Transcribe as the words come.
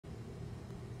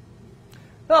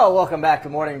Oh, welcome back to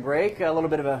Morning Break. A little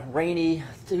bit of a rainy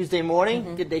Tuesday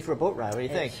morning. Good day for a boat ride. What do you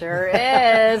think? It sure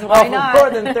is. Why not? For more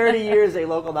than 30 years, a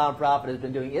local nonprofit has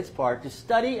been doing its part to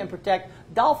study and protect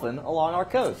dolphin along our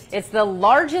coast. It's the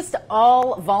largest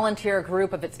all-volunteer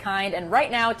group of its kind, and right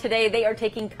now, today, they are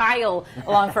taking Kyle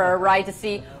along for a ride to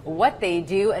see what they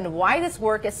do and why this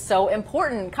work is so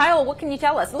important. Kyle, what can you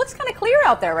tell us? It looks kind of clear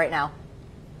out there right now.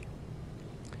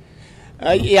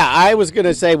 Yeah, I was going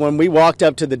to say when we walked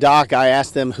up to the dock, I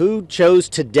asked them who chose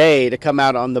today to come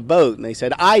out on the boat, and they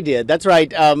said I did. That's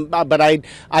right. But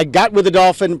I got with the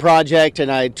Dolphin Project,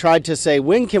 and I tried to say,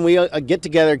 when can we get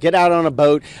together, get out on a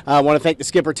boat? I want to thank the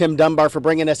skipper, Tim Dunbar, for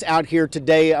bringing us out here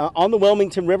today on the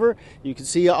Wilmington River. You can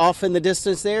see off in the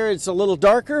distance there. It's a little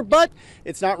darker, but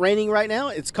it's not raining right now.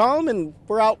 It's calm, and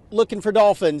we're out looking for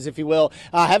dolphins, if you will.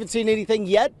 Haven't seen anything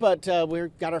yet, but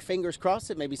we've got our fingers crossed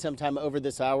that maybe sometime over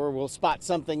this hour we'll spot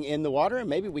something in the water, and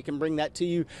maybe we can bring that to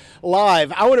you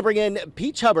live. I want to bring in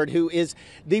Peach Hubbard, who is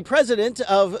the president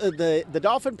of the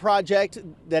Dolphin Project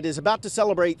that is about to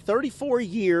celebrate 34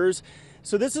 years.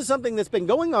 So this is something that's been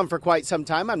going on for quite some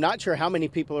time. I'm not sure how many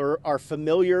people are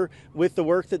familiar with the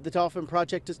work that the Dolphin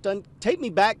Project has done. Take me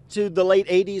back to the late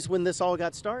 80s when this all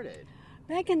got started.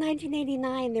 Back in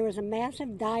 1989, there was a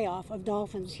massive die-off of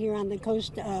dolphins here on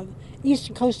the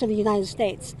eastern coast of the United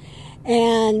States.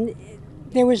 And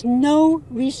there was no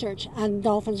research on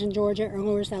dolphins in Georgia or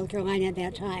Lower South Carolina at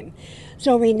that time.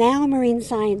 So renowned marine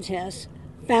scientists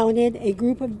founded a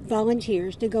group of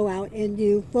volunteers to go out and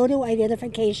do photo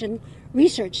identification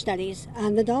research studies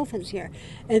on the dolphins here.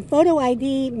 And photo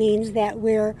ID means that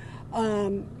we're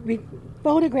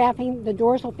photographing the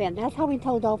dorsal fin. That's how we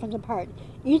tell dolphins apart.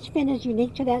 Each fin is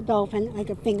unique to that dolphin, like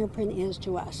a fingerprint is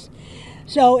to us.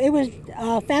 So it was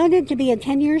founded to be a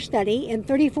 10-year study, and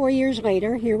 34 years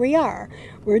later, here we are.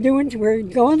 We're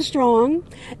going strong,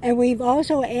 and we've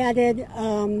also added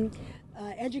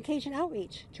education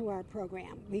outreach to our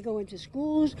program. We go into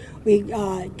schools, we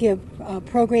give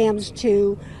programs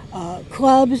to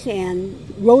clubs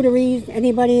and rotaries.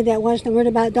 Anybody that wants to learn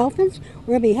about dolphins,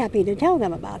 we'll be happy to tell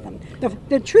them about them.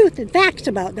 The truth and facts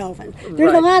about dolphins.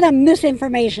 There's a lot of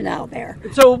misinformation out there.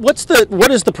 So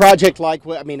what is the project like?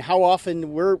 I mean, how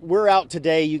often we're out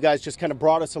today? You guys just kind of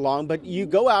brought us along, but you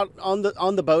go out on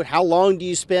the boat. How long do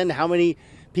you spend? How many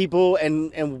people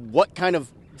and what kind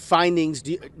of findings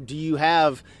do you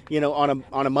have, on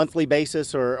a monthly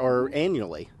basis or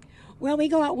annually? Well, we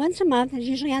go out once a month. It's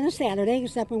usually on a Saturday,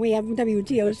 except when we have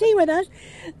WTOC with us.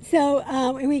 So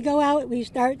when we go out, we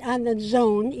start on the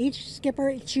zone. Each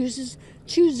skipper chooses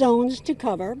 2 zones to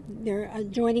cover. They're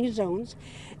adjoining zones,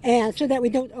 and so that we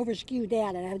don't overskew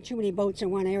data and have too many boats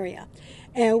in one area.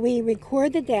 And we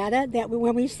record the data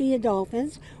when we see the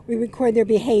dolphins. We record their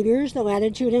behaviors, the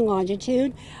latitude and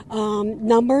longitude,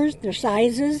 numbers, their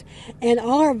sizes, and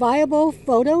all our viable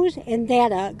photos and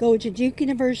data go to Duke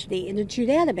University in the 2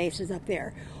 databases up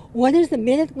there. One is the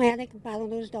Mid-Atlantic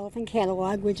Bottlenose Dolphin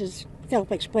Catalog, which is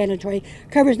self-explanatory,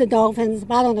 covers the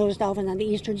bottlenose dolphins on the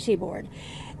eastern seaboard.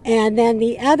 And then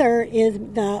the other is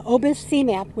the OBIS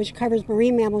CMAP, which covers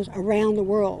marine mammals around the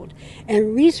world.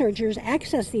 And researchers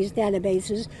access these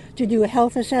databases to do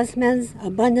health assessments,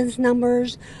 abundance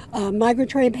numbers,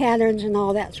 migratory patterns, and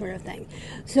all that sort of thing.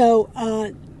 So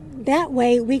that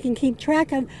way we can keep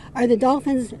track of, are the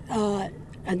dolphins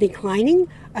declining?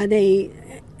 Are they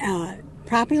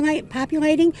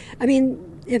populating? I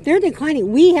mean, if they're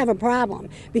declining, we have a problem,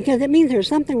 because it means there's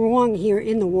something wrong here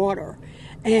in the water.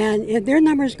 And if their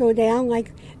numbers go down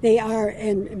like they are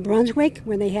in Brunswick,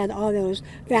 where they had all those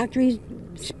factories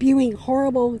spewing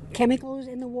horrible chemicals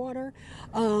in the water,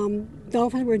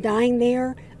 dolphins were dying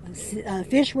there,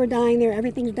 fish were dying there,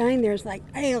 everything's dying there. It's like,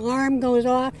 hey, alarm goes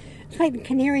off. It's like the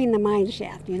canary in the mine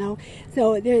shaft,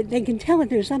 So they can tell if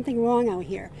there's something wrong out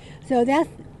here. So that's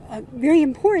very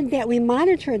important that we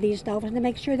monitor these dolphins to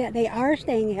make sure that they are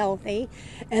staying healthy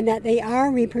and that they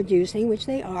are reproducing, which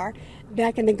they are.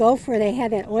 Back in the Gulf where they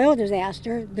had that oil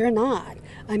disaster, they're not.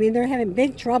 I mean, they're having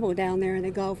big trouble down there in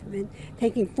the Gulf,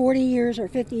 taking 40 years or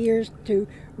 50 years to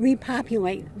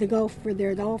repopulate the Gulf for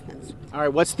their dolphins. All right,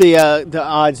 what's the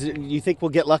odds? You think we'll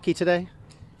get lucky today?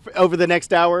 Over the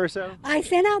next hour or so? I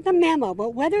sent out the memo,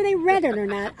 but whether they read it or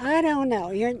not, I don't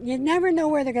know. You never know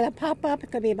where they're going to pop up.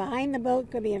 It could be behind the boat,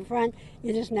 it could be in front.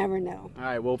 You just never know. All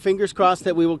right, well, fingers crossed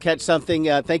that we will catch something.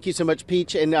 Thank you so much,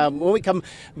 Peach. And when we come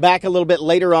back a little bit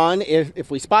later on, if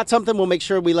we spot something, we'll make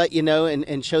sure we let you know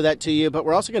and show that to you. But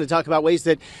we're also going to talk about ways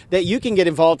that you can get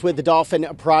involved with the Dolphin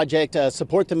Project,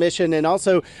 support the mission, and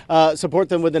also support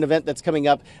them with an event that's coming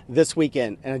up this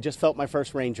weekend. And I just felt my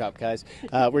first raindrop, guys.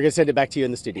 We're going to send it back to you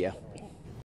in the studio.